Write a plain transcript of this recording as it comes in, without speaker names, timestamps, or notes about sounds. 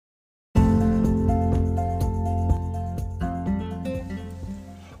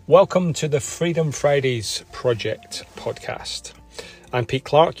Welcome to the Freedom Fridays Project podcast. I'm Pete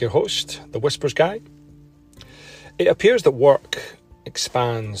Clark, your host, the Whispers Guy. It appears that work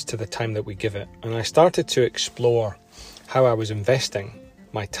expands to the time that we give it, and I started to explore how I was investing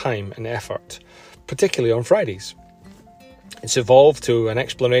my time and effort, particularly on Fridays. It's evolved to an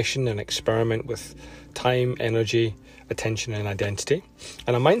exploration and experiment with time, energy, attention and identity,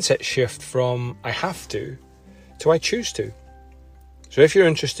 and a mindset shift from I have to I choose to. So if you're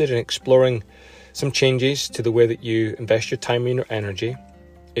interested in exploring some changes to the way that you invest your time and your energy,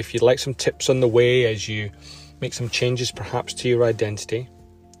 if you'd like some tips on the way as you make some changes perhaps to your identity,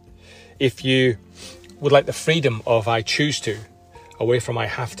 if you would like the freedom of I choose to away from I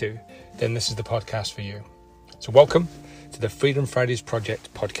have to, then this is the podcast for you. So welcome to the Freedom Fridays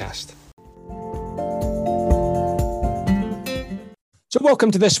Project podcast. So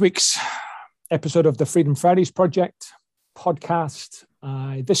welcome to this week's episode of the Freedom Fridays Project podcast.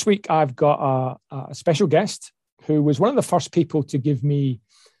 This week I've got a special guest who was one of the first people to give me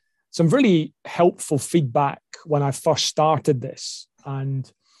some really helpful feedback when I first started this. And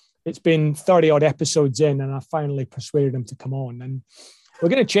it's been 30 odd episodes in and I finally persuaded him to come on. And we're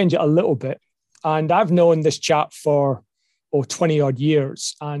going to change it a little bit. And I've known this chap for 20 odd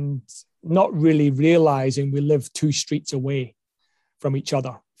years and not really realizing we live 2 streets away from each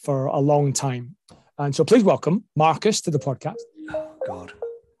other for a long time. And so please welcome Marcus to the podcast. Oh, God.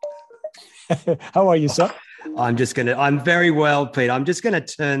 How are you, sir? I'm very well, Pete. I'm just going to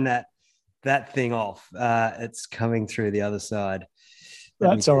turn that thing off. It's coming through the other side.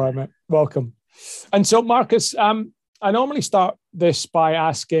 That's all right, mate. Welcome. And so, Marcus, I normally start this by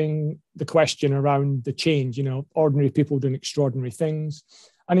asking the question around the change, ordinary people doing extraordinary things.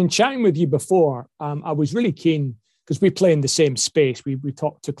 And in chatting with you before, I was really keen because we play in the same space. We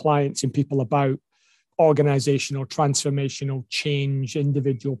talk to clients and people about organizational, transformational change,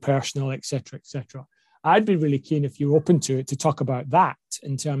 individual, personal, et cetera, et cetera. I'd be really keen if you're open to it to talk about that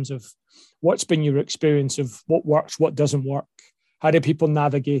in terms of what's been your experience of what works, what doesn't work, how do people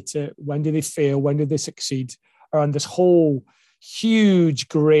navigate it, when do they fail, when do they succeed, around this whole huge,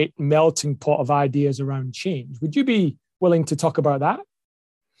 great melting pot of ideas around change. Would you be willing to talk about that?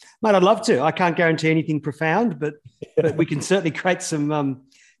 Mate, I'd love to. I can't guarantee anything profound, but we can certainly create some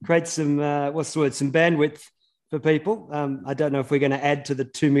some bandwidth for people. I don't know if we're going to add to the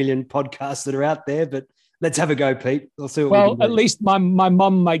 2 million podcasts that are out there, but let's have a go, Pete. I'll see what we can do. At least my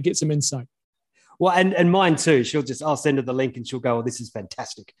mum might get some insight. Well, and mine too. I'll send her the link and she'll go, "Oh, this is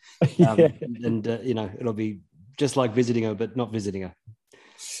fantastic." And it'll be just like visiting her, but not visiting her.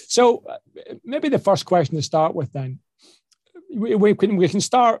 So maybe the first question to start with then, we can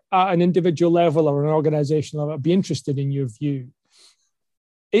start at an individual level or an organizational level. I'd be interested in your view.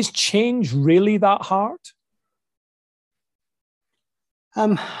 Is change really that hard?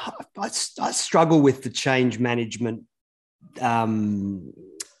 I struggle with the change management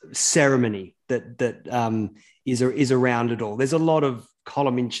ceremony that is around it all. There's a lot of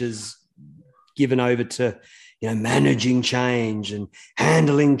column inches given over to managing change and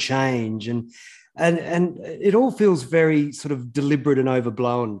handling change, and it all feels very sort of deliberate and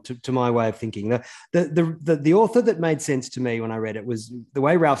overblown to my way of thinking. The author that made sense to me when I read it was the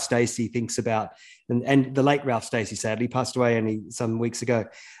way Ralph Stacey thinks about, and the late Ralph Stacey sadly passed away only some weeks ago.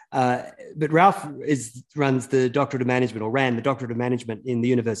 But Ralph runs the Doctorate of Management, or ran the Doctorate of Management in the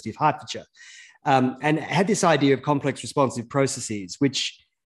University of Hertfordshire, and had this idea of complex responsive processes, which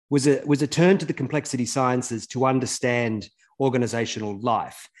was a turn to the complexity sciences to understand organizational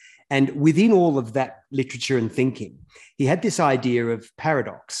life. And within all of that literature and thinking, he had this idea of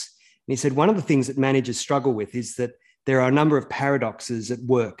paradox. And he said one of the things that managers struggle with is that there are a number of paradoxes at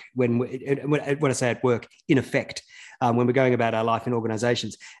work when I say at work, in effect, when we're going about our life in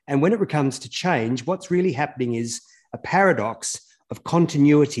organizations. And when it comes to change, what's really happening is a paradox of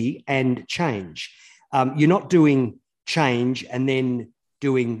continuity and change. You're not doing change and then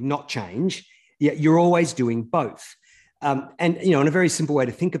doing not change. You're always doing both. And a very simple way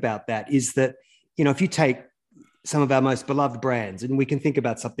to think about that is that, if you take some of our most beloved brands, and we can think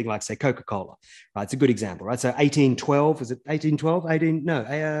about something like, say, Coca-Cola, right? It's a good example, right? So 1812, is it 1812?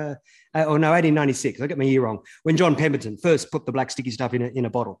 1896. I get my year wrong. When John Pemberton first put the black sticky stuff in a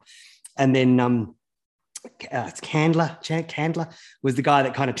bottle. And then Candler was the guy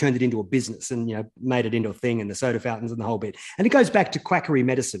that kind of turned it into a business and, made it into a thing, and the soda fountains and the whole bit. And it goes back to quackery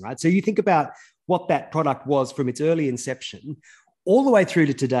medicine, right? So you think about what that product was from its early inception all the way through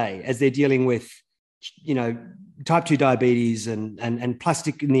to today, as they're dealing with, type 2 diabetes and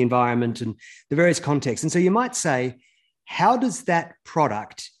plastic in the environment and the various contexts. And so you might say, how does that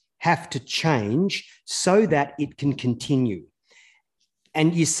product have to change so that it can continue?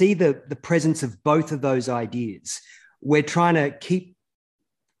 And you see the presence of both of those ideas. We're trying to keep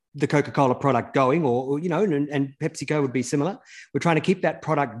the Coca-Cola product going, or and PepsiCo would be similar. We're trying to keep that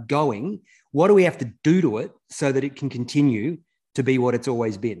product going. What do we have to do to it so that it can continue to be what it's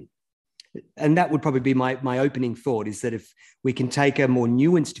always been? And that would probably be my opening thought, is that if we can take a more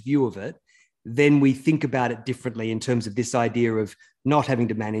nuanced view of it, then we think about it differently in terms of this idea of not having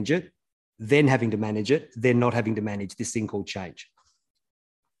to manage it, then having to manage it, then not having to manage this thing called change.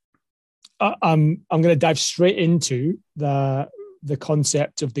 I'm going to dive straight into the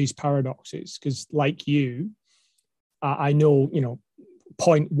concept of these paradoxes, because like you, I know,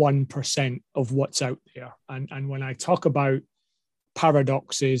 0.1% of what's out there. And when I talk about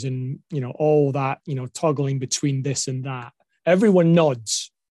paradoxes and, all that, toggling between this and that, everyone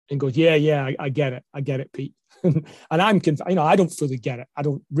nods and goes, yeah, I get it, Pete. And I'm I don't fully get it. I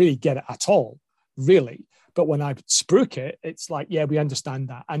don't really get it at all, really. But when I spruik it, it's like, yeah, we understand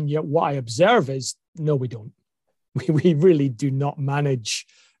that. And yet what I observe is, no, we don't. We really do not manage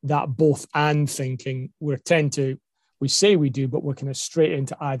that both and thinking. We say we do, but we're kind of straight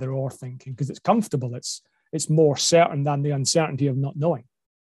into either or thinking because it's comfortable. It's more certain than the uncertainty of not knowing.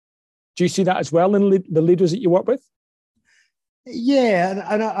 Do you see that as well in the leaders that you work with? Yeah,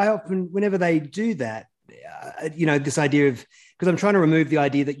 and I often, whenever they do that, this idea of, because I'm trying to remove the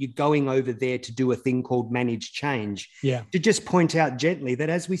idea that you're going over there to do a thing called manage change. Yeah. To just point out gently that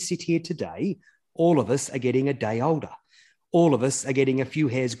as we sit here today, all of us are getting a day older. All of us are getting a few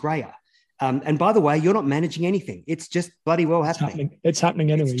hairs grayer. And by the way, you're not managing anything. It's just bloody well happening. It's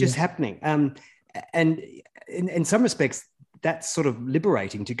happening anyway. It's just happening. And in some respects, that's sort of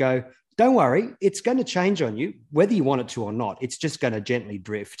liberating to go, don't worry, it's going to change on you, whether you want it to or not. It's just going to gently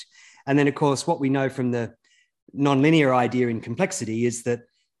drift. And then, of course, what we know from the nonlinear idea in complexity is that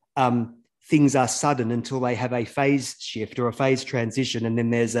things are sudden until they have a phase shift or a phase transition. And then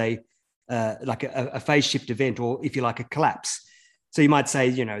there's a phase shift event, or if you like, a collapse. So you might say,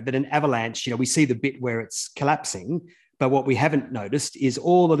 that an avalanche, we see the bit where it's collapsing, but what we haven't noticed is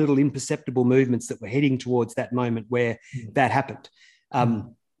all the little imperceptible movements that we're heading towards that moment where that happened.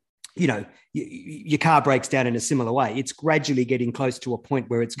 Your car breaks down in a similar way. It's gradually getting close to a point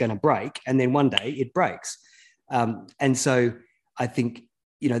where it's going to break, and then one day it breaks. And so I think,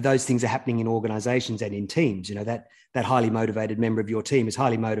 those things are happening in organizations and in teams. That highly motivated member of your team is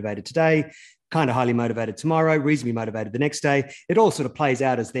highly motivated today, kind of highly motivated tomorrow, reasonably motivated the next day. It all sort of plays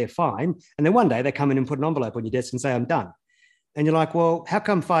out as they're fine. And then one day they come in and put an envelope on your desk and say, I'm done. And you're like, well, how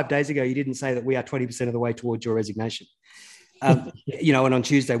come 5 days ago you didn't say that we are 20% of the way towards your resignation? And on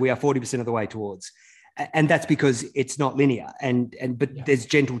Tuesday we are 40% of the way towards. And that's because it's not linear. But there's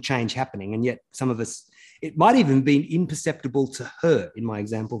gentle change happening. And yet some of us, it might even been imperceptible to her in my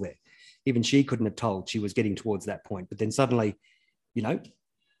example there. Even she couldn't have told she was getting towards that point. But then suddenly,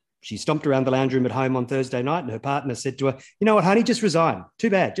 she stomped around the lounge room at home on Thursday night and her partner said to her, you know what, honey, just resign.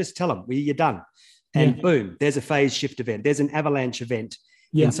 Too bad. Just tell them you're done. And boom, there's a phase shift event. There's an avalanche event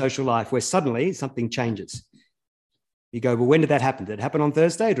in social life where suddenly something changes. You go, well, when did that happen? Did it happen on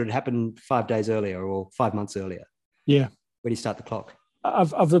Thursday, or did it happen 5 days earlier or 5 months earlier? Yeah. Where do you start the clock?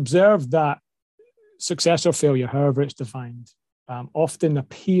 I've observed that success or failure, however it's defined, often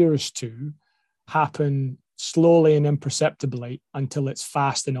appears to happen slowly and imperceptibly until it's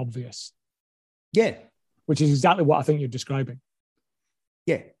fast and obvious. Yeah. Which is exactly what I think you're describing.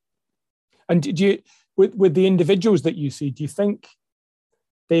 Yeah. And do you, with the individuals that you see, do you think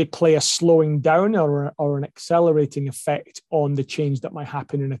they play a slowing down or an accelerating effect on the change that might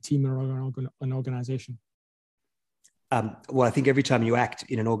happen in a team or an organization? Well, I think every time you act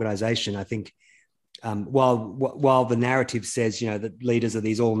in an organization, I think while the narrative says, that leaders are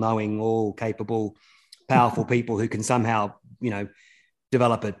these all-knowing, all-capable, powerful people who can somehow,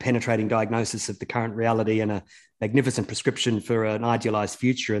 develop a penetrating diagnosis of the current reality and a magnificent prescription for an idealized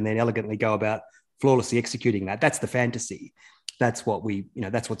future, and then elegantly go about flawlessly executing that. That's the fantasy. That's what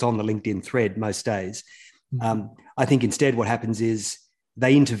that's what's on the LinkedIn thread most days. I think instead what happens is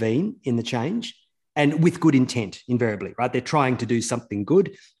they intervene in the change, and with good intent, invariably, right? They're trying to do something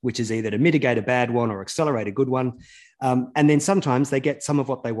good, which is either to mitigate a bad one or accelerate a good one. And then sometimes they get some of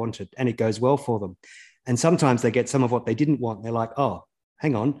what they wanted and it goes well for them. And sometimes they get some of what they didn't want. They're like, oh,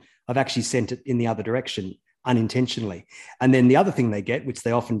 hang on, I've actually sent it in the other direction unintentionally. And then the other thing they get, which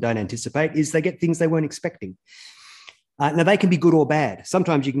they often don't anticipate, is they get things they weren't expecting. Now, they can be good or bad.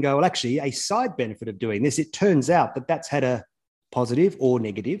 Sometimes you can go, well, actually, a side benefit of doing this, it turns out that that's had a positive or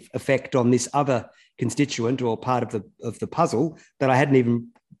negative effect on this other constituent or part of the puzzle that I hadn't even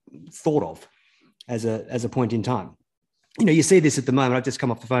thought of as a point in time. You see this at the moment. I've just come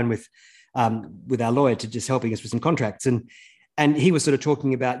off the phone with our lawyer to just helping us with some contracts, and And he was sort of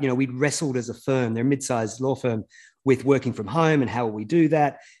talking about, we'd wrestled as a firm, they're a mid-sized law firm, with working from home and how will we do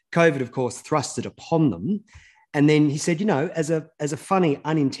that. COVID, of course, thrust it upon them. And then he said, as a funny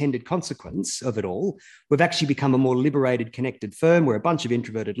unintended consequence of it all, we've actually become a more liberated, connected firm. We're a bunch of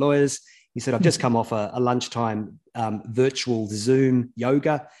introverted lawyers. He said, I've just come off a lunchtime virtual Zoom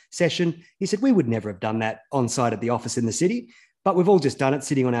yoga session. He said, we would never have done that on site at the office in the city, but we've all just done it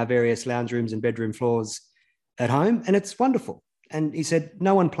sitting on our various lounge rooms and bedroom floors at home. And it's wonderful. And he said,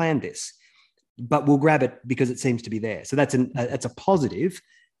 no one planned this, but we'll grab it because it seems to be there. So that's a positive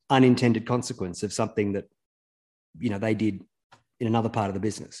unintended consequence of something that, they did in another part of the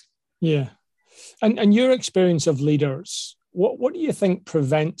business. Yeah. And your experience of leaders, what do you think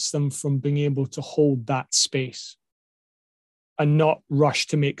prevents them from being able to hold that space and not rush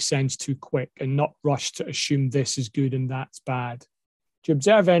to make sense too quick and not rush to assume this is good and that's bad? Do you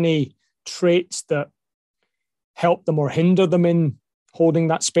observe any traits that help them or hinder them in holding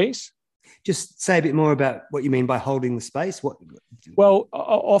that space? Just say a bit more about what you mean by holding the space. Well,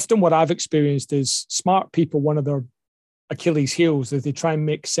 often what I've experienced is smart people, one of their Achilles heels is they try and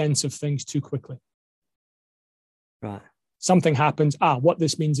make sense of things too quickly. Right. Something happens. What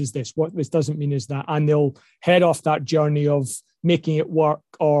this means is this. What this doesn't mean is that. And they'll head off that journey of making it work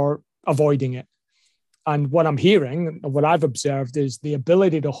or avoiding it. And what I'm hearing, what I've observed, is the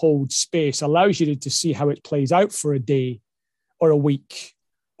ability to hold space allows you to see how it plays out for a day or a week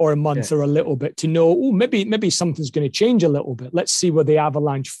or a month or a little bit, to know, maybe something's going to change a little bit. Let's see where the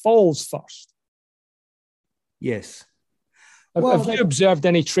avalanche falls first. Yes. Have you observed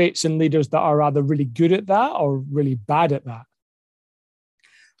any traits in leaders that are either really good at that or really bad at that?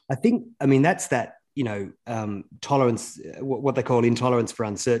 That's that, tolerance, what they call intolerance for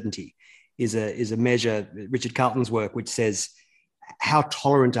uncertainty is a measure, Richard Carlton's work, which says, how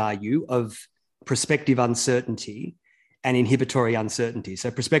tolerant are you of prospective uncertainty and inhibitory uncertainty?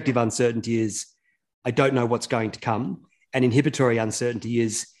 So prospective uncertainty is, I don't know what's going to come. And inhibitory uncertainty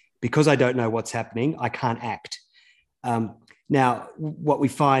is, because I don't know what's happening, I can't act. Now, what we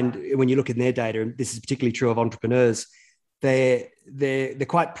find when you look in their data, and this is particularly true of entrepreneurs, they're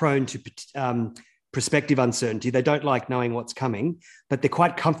quite prone to prospective uncertainty. They don't like knowing what's coming, but they're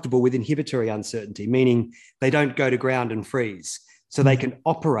quite comfortable with inhibitory uncertainty, meaning they don't go to ground and freeze. So they can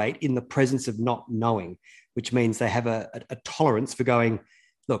operate in the presence of not knowing, which means they have a tolerance for going,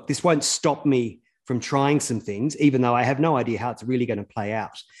 look, this won't stop me from trying some things, even though I have no idea how it's really going to play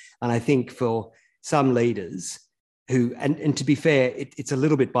out. And I think for some leaders who, and to be fair, it's a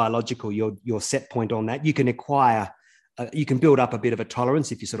little bit biological, your set point on that. You can acquire, you can build up a bit of a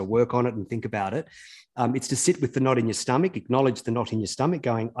tolerance if you sort of work on it and think about it. It's to sit with the knot in your stomach, acknowledge the knot in your stomach,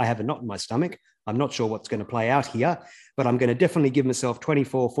 going, I have a knot in my stomach. I'm not sure what's going to play out here, but I'm going to definitely give myself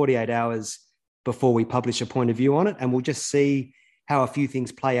 24, 48 hours before we publish a point of view on it. And we'll just see how a few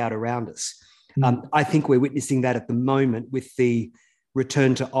things play out around us. I think we're witnessing that at the moment with the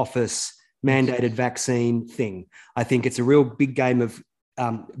return to office mandated vaccine thing. I think it's a real big game of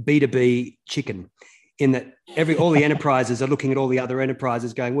B2B chicken, in that all the enterprises are looking at all the other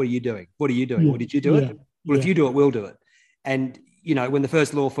enterprises going, what are you doing? What are you doing? Well, did you do it? Well, if you do it, we'll do it. And, when the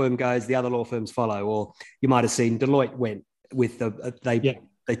first law firm goes, the other law firms follow. Or you might have seen Deloitte went with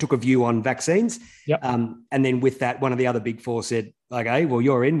they took a view on vaccines. Yep. And then with that, one of the other big four said, okay, well,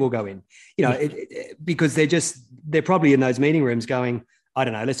 you're in, we'll go in. Because they're probably in those meeting rooms going, I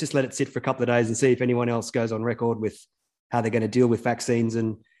don't know, let's just let it sit for a couple of days and see if anyone else goes on record with how they're going to deal with vaccines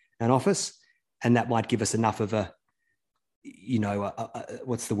and office. And that might give us enough of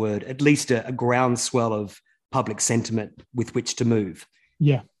what's the word? At least a groundswell of public sentiment with which to move.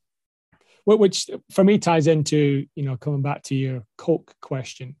 Yeah. Which for me ties into, coming back to your Coke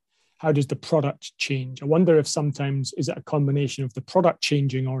question, how does the product change? I wonder if sometimes, is it a combination of the product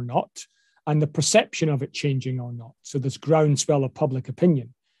changing or not, and the perception of it changing or not? So this groundswell of public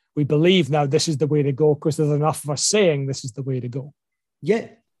opinion. We believe now this is the way to go because there's enough of us saying this is the way to go. Yeah.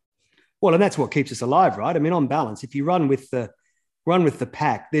 Well, and that's what keeps us alive, right? I mean, on balance, if you run with the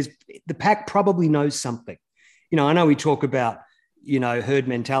pack, the pack probably knows something. I know we talk about, herd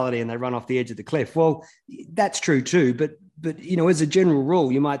mentality and they run off the edge of the cliff. Well, that's true too. But as a general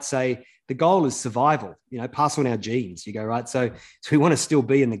rule, you might say the goal is survival, pass on our genes, you go, right? So we want to still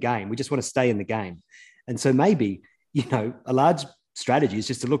be in the game. We just want to stay in the game. And so maybe, a large strategy is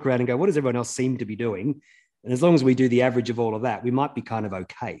just to look around and go, what does everyone else seem to be doing? And as long as we do the average of all of that, we might be kind of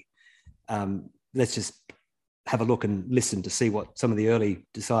okay. Let's just have a look and listen to see what some of the early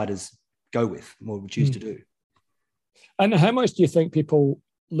deciders go with or would choose to do. And how much do you think people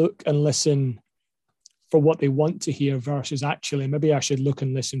look and listen for what they want to hear versus actually, maybe I should look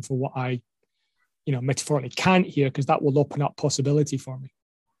and listen for what I metaphorically can't hear, because that will open up possibility for me?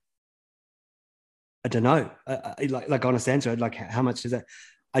 I don't know. Like honest answer, like how much does that?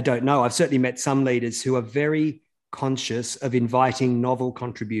 I don't know. I've certainly met some leaders who are very conscious of inviting novel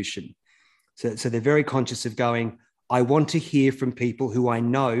contribution. So they're very conscious of going, I want to hear from people who I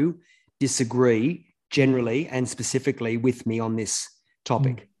know disagree generally and specifically with me on this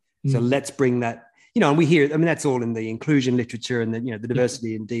topic. So let's bring that, and we hear, that's all in the inclusion literature and the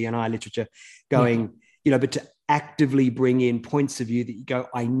diversity and D&I literature going, but to actively bring in points of view that you go,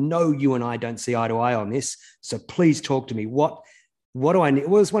 I know you and I don't see eye to eye on this. So please talk to me. What do I need?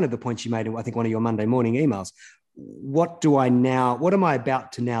 Well, it's one of the points you made in, I think, one of your Monday morning emails. What am I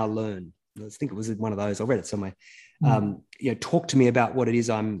about to now learn? I think it was one of those. I read it somewhere. Talk to me about what it is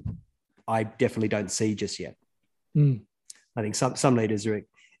I definitely don't see just yet. I think some leaders are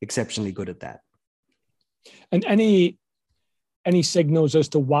exceptionally good at that. And any signals as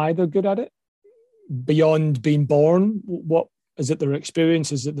to why they're good at it beyond being born? What is it? Their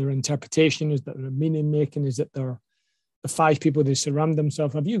experience? Is it their interpretation? Is it their meaning making? Is it the 5 people they surround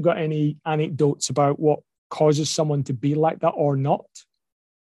themselves? Have you got any anecdotes about what causes someone to be like that or not?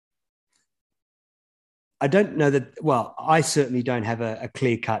 I don't know that. Well, I certainly don't have a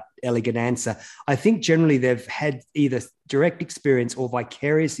clear-cut, elegant answer. I think generally they've had either direct experience or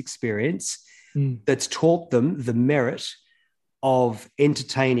vicarious experience that's taught them the merit of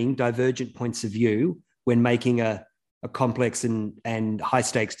entertaining divergent points of view when making a complex and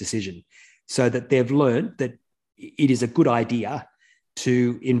high-stakes decision, so that they've learned that it is a good idea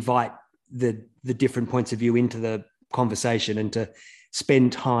to invite the different points of view into the conversation and to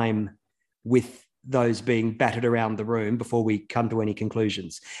spend time with those being battered around the room before we come to any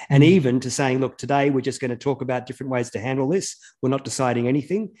conclusions. And even to saying, look, today we're just going to talk about different ways to handle this. We're not deciding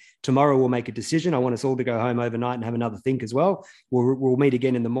anything. Tomorrow we'll make a decision. I want us all to go home overnight and have another think as well. We'll meet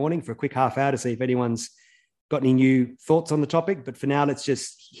again in the morning for a quick half hour to see if anyone's got any new thoughts on the topic. But for now, let's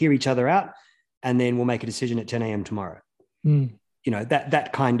just hear each other out, and then we'll make a decision at 10 a.m. tomorrow. That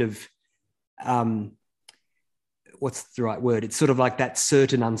kind of, what's the right word? It's sort of like that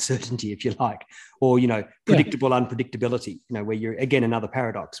certain uncertainty, if you like, or, predictable unpredictability, where you're, again, another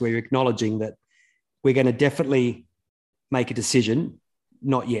paradox, where you're acknowledging that we're going to definitely make a decision,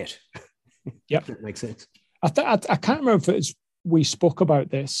 not yet. Yep. If that makes sense. I can't remember if we spoke about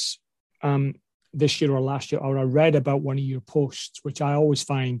this this year or last year, or I read about one of your posts, which I always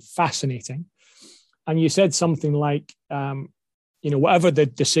find fascinating. And you said something like, whatever the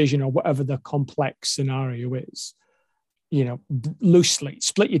decision or whatever the complex scenario is, loosely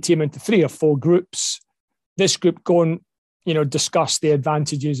split your team into 3 or 4 groups. This group go and, discuss the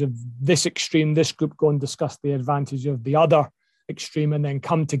advantages of this extreme. This group go and discuss the advantage of the other extreme, and then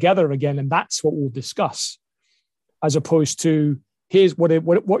come together again. And that's what we'll discuss, as opposed to, here's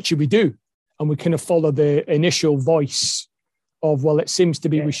what should we do? And we kind of follow the initial voice of, well, it seems to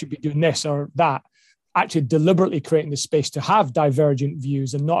be we should be doing this or that. Actually deliberately creating the space to have divergent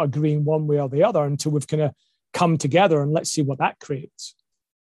views and not agreeing one way or the other until we've kind of come together, and let's see what that creates.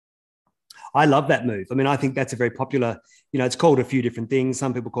 I love that move. I think that's a very popular, it's called a few different things.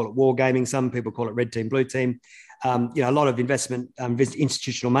 Some people call it wargaming. Some people call it red team, blue team. A lot of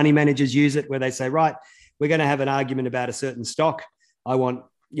institutional money managers use it, where they say, right, we're going to have an argument about a certain stock. I want,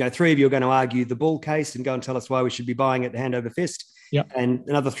 3 of you are going to argue the bull case and go and tell us why we should be buying it hand over fist. Yep. And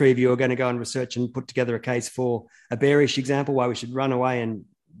another 3 of you are going to go and research and put together a case for a bearish example, why we should run away and,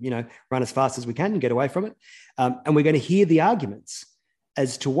 run as fast as we can and get away from it. And we're going to hear the arguments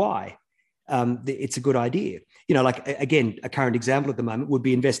as to why it's a good idea. Again, a current example at the moment would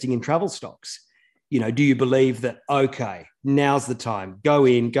be investing in travel stocks. Do you believe that, okay, now's the time, go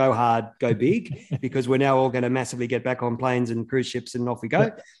in, go hard, go big, because we're now all going to massively get back on planes and cruise ships and off we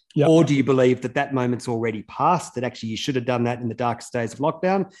go? Yep. Or do you believe that moment's already passed, that actually you should have done that in the darkest days of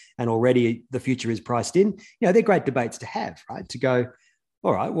lockdown and already the future is priced in? They're great debates to have, right? To go,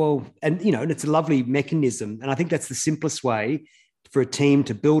 all right, well, and, and it's a lovely mechanism. And I think that's the simplest way for a team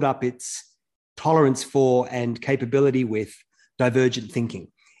to build up its tolerance for and capability with divergent thinking,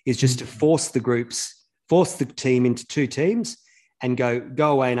 is just to force the team into 2 teams and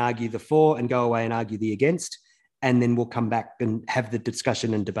go away and argue the for and go away and argue the against. And then we'll come back and have the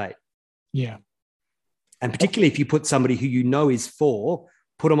discussion and debate. Yeah. And particularly if you put somebody who is for,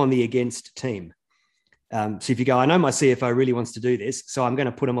 put them on the against team. So if you go, I know my CFO really wants to do this, so I'm going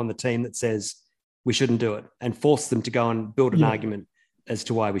to put them on the team that says we shouldn't do it, and force them to go and build an argument as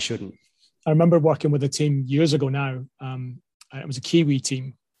to why we shouldn't. I remember working with a team years ago now. It was a Kiwi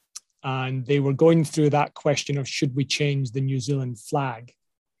team, and they were going through that question of, should we change the New Zealand flag?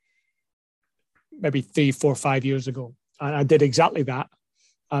 Maybe 3, 4, 5 years ago. And I did exactly that.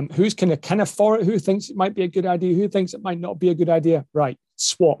 Who's kind of for it? Who thinks it might be a good idea? Who thinks it might not be a good idea? Right,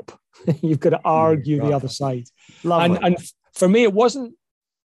 swap. You've got to argue the other side. And for me, it wasn't.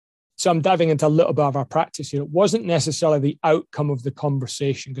 So I'm diving into a little bit of our practice here. It wasn't necessarily the outcome of the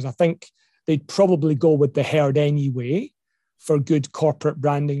conversation, because I think they'd probably go with the herd anyway for good corporate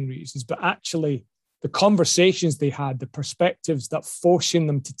branding reasons. But actually, the conversations they had, the perspectives that forcing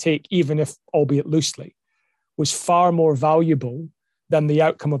them to take, even if albeit loosely, was far more valuable than the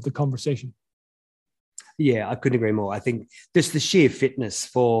outcome of the conversation. Yeah, I couldn't agree more. I think just the sheer fitness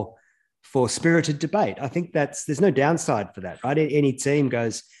for spirited debate. I think there's no downside for that, right? Any team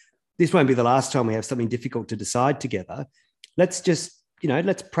goes, this won't be the last time we have something difficult to decide together. Let's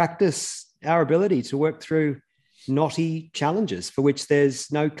let's practice our ability to work through knotty challenges for which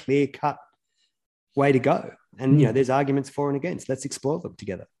there's no clear-cut way to go. And, there's arguments for and against. Let's explore them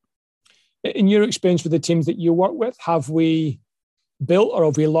together. In your experience with the teams that you work with, have we built or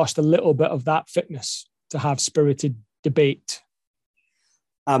have we lost a little bit of that fitness to have spirited debate?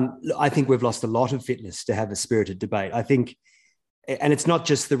 I think we've lost a lot of fitness to have a spirited debate. I think, and it's not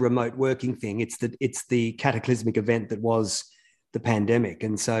just the remote working thing, it's the cataclysmic event that was the pandemic.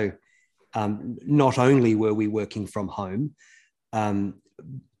 And so not only were we working from home,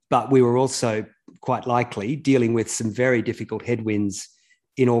 but we were also quite likely dealing with some very difficult headwinds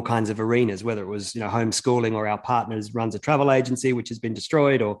in all kinds of arenas, whether it was, homeschooling, or our partners runs a travel agency, which has been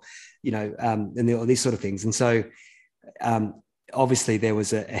destroyed, or, and all these sort of things. And so obviously there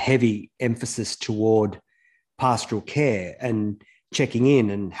was a heavy emphasis toward pastoral care and checking in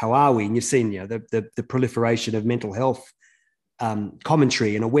and how are we? And you've seen, the proliferation of mental health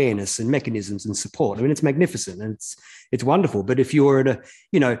commentary and awareness and mechanisms and support. I mean, it's magnificent and it's wonderful. But if you're at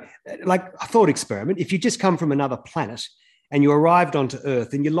like a thought experiment, if you just come from another planet and you arrived onto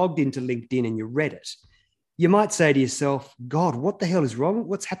Earth and you logged into LinkedIn and you read it, you might say to yourself, God, what the hell is wrong?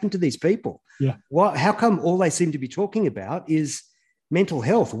 What's happened to these people? Yeah. How come all they seem to be talking about is mental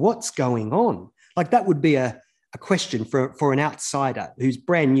health? What's going on? Like that would be a question for an outsider who's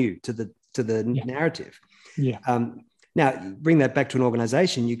brand new to the narrative. Yeah. Now, bring that back to an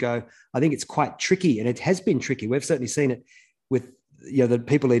organization, you go, I think it's quite tricky, and it has been tricky. We've certainly seen it with the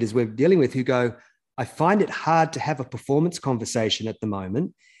people leaders we're dealing with who go, I find it hard to have a performance conversation at the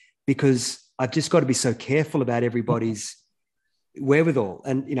moment because I've just got to be so careful about everybody's wherewithal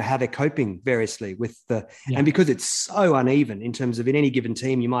and how they're coping variously with and because it's so uneven in terms of in any given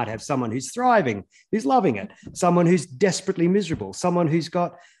team, you might have someone who's thriving, who's loving it, someone who's desperately miserable, someone who's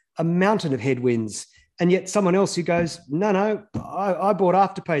got a mountain of headwinds, and yet someone else who goes, no, I bought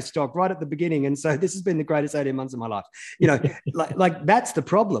Afterpay stock right at the beginning. And so this has been the greatest 18 months of my life. like that's the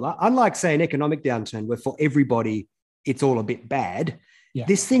problem. Unlike, say, an economic downturn where for everybody, it's all a bit bad. Yeah.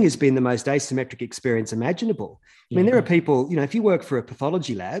 This thing has been the most asymmetric experience imaginable. I mean, there are people, if you work for a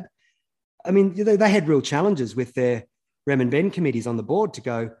pathology lab, I mean, they had real challenges with their Rem and Ben committees on the board to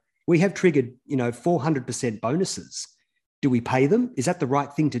go, we have triggered, 400% bonuses. Do we pay them? Is that the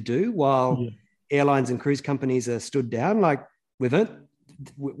right thing to do while airlines and cruise companies are stood down? Like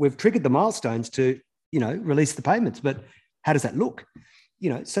we've triggered the milestones to, release the payments, but how does that look?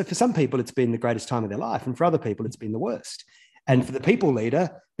 So for some people, it's been the greatest time of their life. And for other people, it's been the worst. And for the people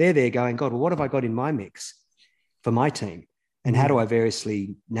leader, they're there going, God, well, what have I got in my mix for my team? And how do I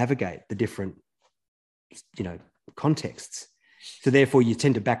variously navigate the different, contexts? So therefore, you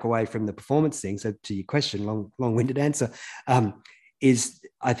tend to back away from the performance thing. So to your question, long-winded answer, is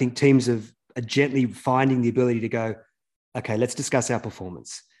I think teams are gently finding the ability to go, okay, let's discuss our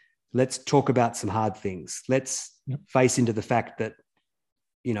performance. Let's talk about some hard things. Let's face into the fact that,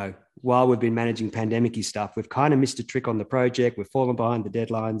 while we've been managing pandemic-y stuff, we've kind of missed a trick on the project. We've fallen behind the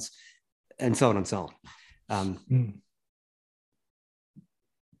deadlines and so on and so on. And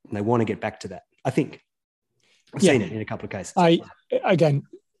they want to get back to that. I think I've seen it in a couple of cases. Again,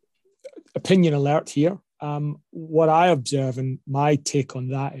 opinion alert here. What I observe and my take on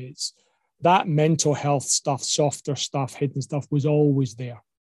that is that mental health stuff, softer stuff, hidden stuff was always there.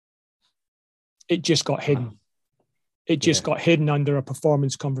 It just got hidden. It just got hidden under a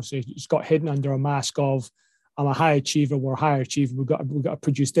performance conversation. It just got hidden under a mask of, I'm a high achiever, we're high achiever, we've got to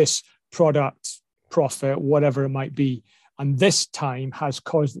produce this product, profit, whatever it might be. And this time has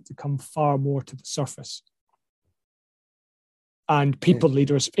caused it to come far more to the surface. And people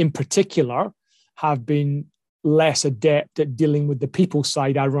leaders in particular have been less adept at dealing with the people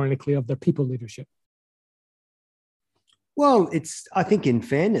side, ironically, of their people leadership. Well, I think in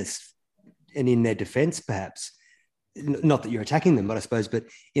fairness and in their defense, perhaps, not that you're attacking them, but I suppose, but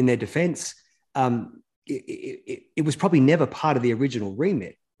in their defense, it was probably never part of the original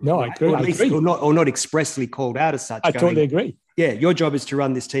remit. No, I agree. Or not expressly called out as such. I totally agree. yeah, your job is to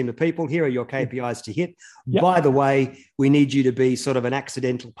run this team of people. Here are your KPIs to hit. Yep. By the way, we need you to be sort of an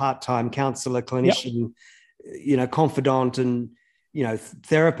accidental part-time counselor, clinician, confidant and,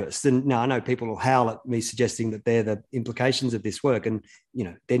 therapist. And now I know people will howl at me suggesting that they're the implications of this work, and,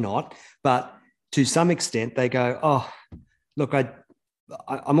 they're not. But to some extent, they go, oh, look,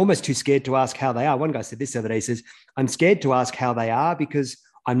 I'm almost too scared to ask how they are. One guy said this the other day. He says, I'm scared to ask how they are because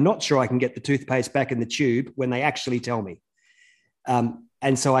I'm not sure I can get the toothpaste back in the tube when they actually tell me.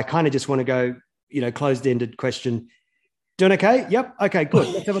 And so I kind of just want to go, closed-ended question. Doing okay? Yep. Okay, good.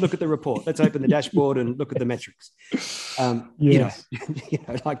 Let's have a look at the report. Let's open the dashboard and look at the metrics.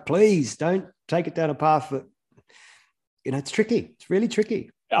 Please don't take it down a path that, it's tricky. It's really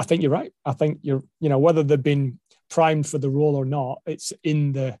tricky. I think you're right. I think whether they've been primed for the role or not, it's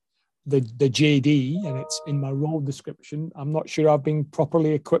in the JD and it's in my role description. I'm not sure I've been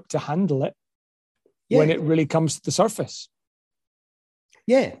properly equipped to handle it when it really comes to the surface.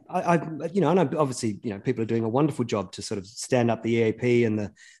 Yeah, I obviously, people are doing a wonderful job to sort of stand up the EAP and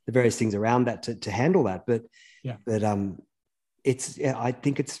the various things around that to handle that. But I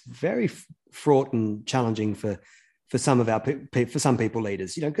think it's very fraught and challenging for some of some people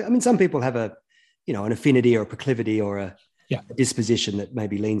leaders. Some people have an affinity or a proclivity or a disposition that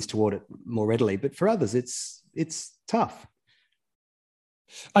maybe leans toward it more readily. But for others, it's tough.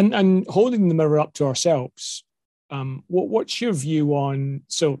 And holding the mirror up to ourselves. What's your view on,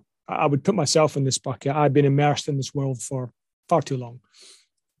 so I would put myself in this bucket. I've been immersed in this world for far too long,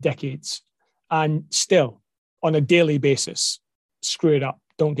 decades, and still on a daily basis, screw it up,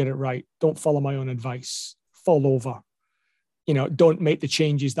 don't get it right, don't follow my own advice, fall over, don't make the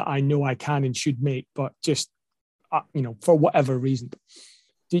changes that I know I can and should make, but just, for whatever reason.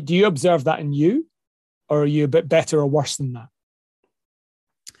 Do you observe that in you, or are you a bit better or worse than that?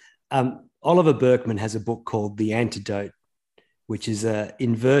 Oliver Burkeman has a book called The Antidote, which is an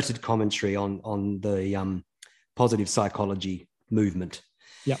inverted commentary on the positive psychology movement.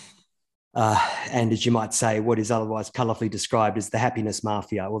 Yeah. And as you might say, what is otherwise colourfully described as the happiness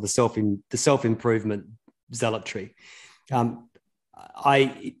mafia or the self-improvement zealotry.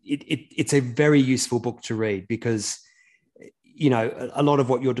 It's a very useful book to read because, a lot of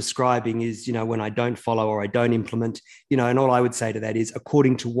what you're describing is, when I don't follow or I don't implement, and all I would say to that is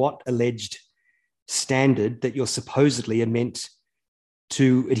according to what alleged standard that you're supposedly are meant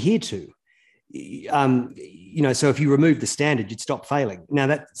to adhere to. So if you remove the standard, you'd stop failing. Now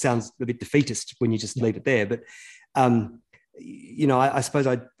that sounds a bit defeatist when you just leave it there, but, I suppose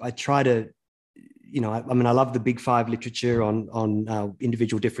I try to, I love the Big Five literature on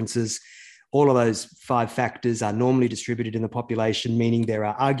individual differences. All of those 5 factors are normally distributed in the population, meaning there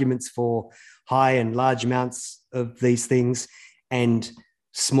are arguments for high and large amounts of these things and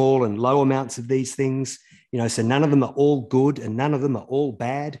small and low amounts of these things. So none of them are all good and none of them are all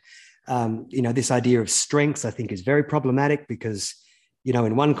bad. This idea of strengths, I think, is very problematic because,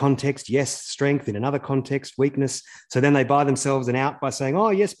 in one context, yes, strength, in another context, weakness. So then they buy themselves an out by saying,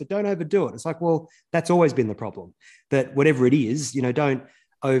 oh, yes, but don't overdo it. It's like, well, that's always been the problem, that whatever it is, don't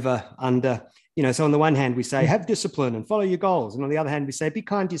over, under, so on the one hand, we say, have discipline and follow your goals. And on the other hand, we say, be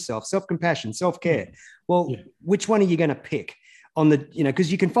kind to yourself, self-compassion, self-care. Well, which one are you going to pick on the,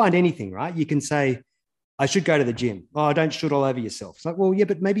 because you can find anything, right? You can say, I should go to the gym. Oh, don't shoot all over yourself. It's like, well, yeah,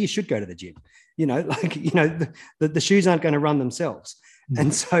 but maybe you should go to the gym. The shoes aren't going to run themselves. Mm-hmm.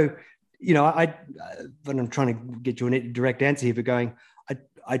 And so, but I'm trying to get you a direct answer here, but going,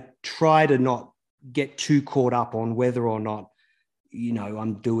 I try to not get too caught up on whether or not,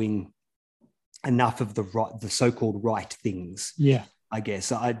 I'm doing enough of the so-called right things. Yeah. I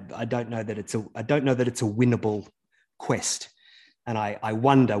guess I don't know that it's a winnable quest. And I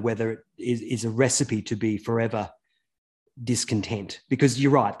wonder whether it is a recipe to be forever discontent, because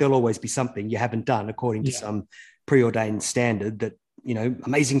you're right. There'll always be something you haven't done according to some preordained standard that,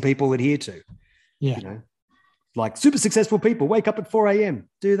 amazing people adhere to. Yeah. Like super successful people wake up at 4 a.m.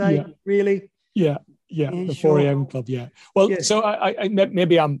 Do they really? Yeah. Yeah. The 4 a.m. club. Yeah. Well, so I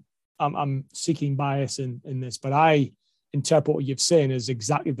maybe I'm seeking bias in this, but I interpret what you've saying as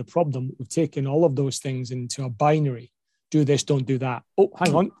exactly the problem. We've taken all of those things into a binary. Do this, don't do that. Oh,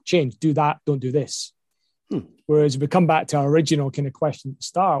 hang on, change. Do that, don't do this. Whereas we come back to our original kind of question at the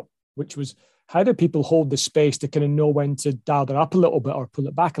start, which was, how do people hold the space to kind of know when to dial it up a little bit or pull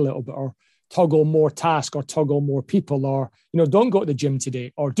it back a little bit or toggle more task or toggle more people or, don't go to the gym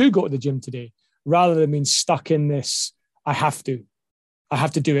today or do go to the gym today, rather than being stuck in this, I have to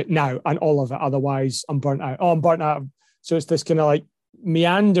do it now and all of it. Otherwise I'm burnt out. Oh, I'm burnt out. So it's this kind of like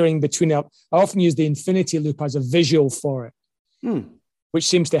meandering between I often use the infinity loop as a visual for it, which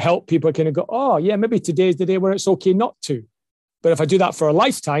seems to help people kind of go, oh yeah, maybe today's the day where it's okay not to. But if I do that for a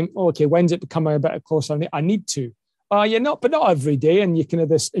lifetime, okay, when's it become a bit closer? I need to. But not every day. And you kind of,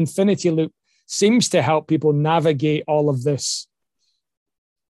 this infinity loop seems to help people navigate all of this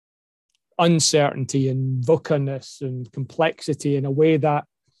uncertainty and VUCA-ness and complexity in a way that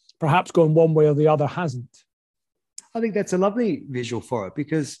perhaps going one way or the other hasn't. I think that's a lovely visual for it,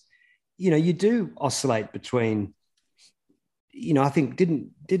 because, you do oscillate between, I think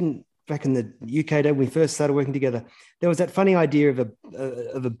didn't back in the UK day when we first started working together, there was that funny idea of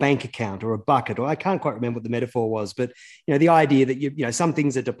a bank account or a bucket, or I can't quite remember what the metaphor was, but the idea that some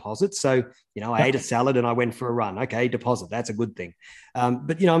things are deposits. So I ate a salad and I went for a run. Okay, deposit, that's a good thing. But I'm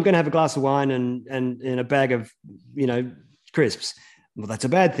going to have a glass of wine and a bag of crisps. Well, that's a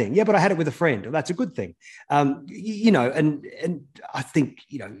bad thing. Yeah, but I had it with a friend. Well, that's a good thing. And I think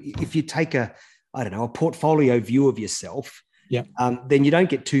if you take a portfolio view of yourself. Yeah. Then you don't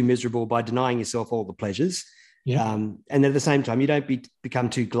get too miserable by denying yourself all the pleasures. Yeah. And then at the same time, you don't become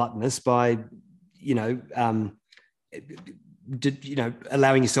too gluttonous by,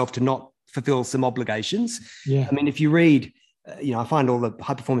 allowing yourself to not fulfill some obligations. Yeah. I mean, if you read, I find all the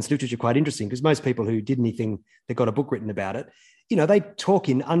high performance literature quite interesting, because most people who did anything, they got a book written about it. They talk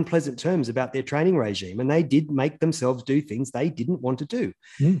in unpleasant terms about their training regime, and they did make themselves do things they didn't want to do.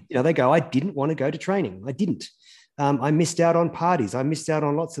 They go, I didn't want to go to training. I didn't. I missed out on parties. I missed out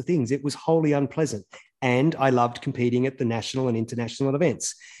on lots of things. It was wholly unpleasant. And I loved competing at the national and international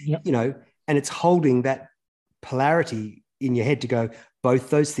events, and it's holding that polarity in your head to go, both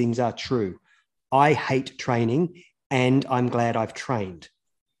those things are true. I hate training and I'm glad I've trained.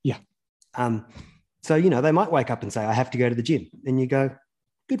 Yeah. So, they might wake up and say, I have to go to the gym. And you go,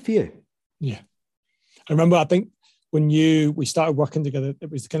 good for you. Yeah. I remember, I think, when we started working together, it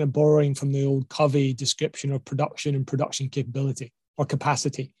was kind of borrowing from the old Covey description of production and production capability or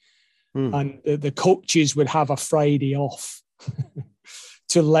capacity. And the coaches would have a Friday off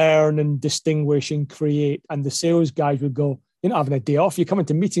to learn and distinguish and create. And the sales guys would go, you're not having a day off, you're coming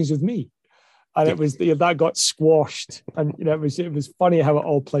to meetings with me. And it was, that got squashed. And it was funny how it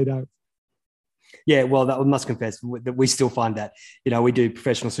all played out. Yeah, well, I must confess that we still find that, we do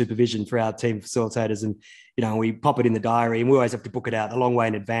professional supervision for our team facilitators, and, we pop it in the diary, and we always have to book it out a long way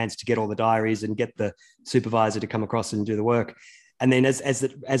in advance to get all the diaries and get the supervisor to come across and do the work. And then as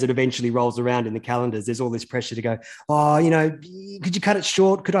it eventually rolls around in the calendars, there's all this pressure to go, could you cut it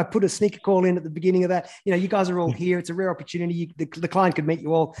short? Could I put a sneaker call in at the beginning of that? You guys are all here. It's a rare opportunity. The client could meet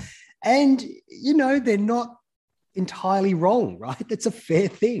you all. And, they're not entirely wrong, right? That's a fair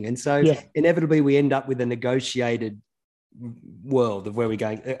thing. And so inevitably we end up with a negotiated world of where we're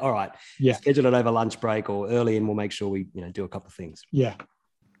going, all right, schedule it over lunch break or early, and we'll make sure we do a couple of things. Yeah.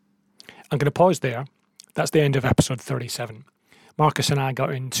 I'm going to pause there. That's the end of episode 37. Marcus and I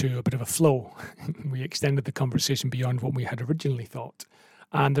got into a bit of a flow. We extended the conversation beyond what we had originally thought.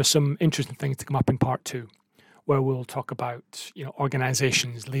 And there's some interesting things to come up in part 2, where we'll talk about,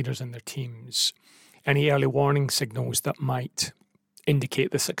 organizations, leaders and their teams, any early warning signals that might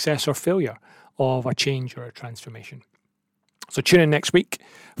indicate the success or failure of a change or a transformation. So tune in next week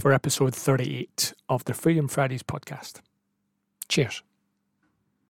for episode 38 of the Freedom Fridays podcast. Cheers.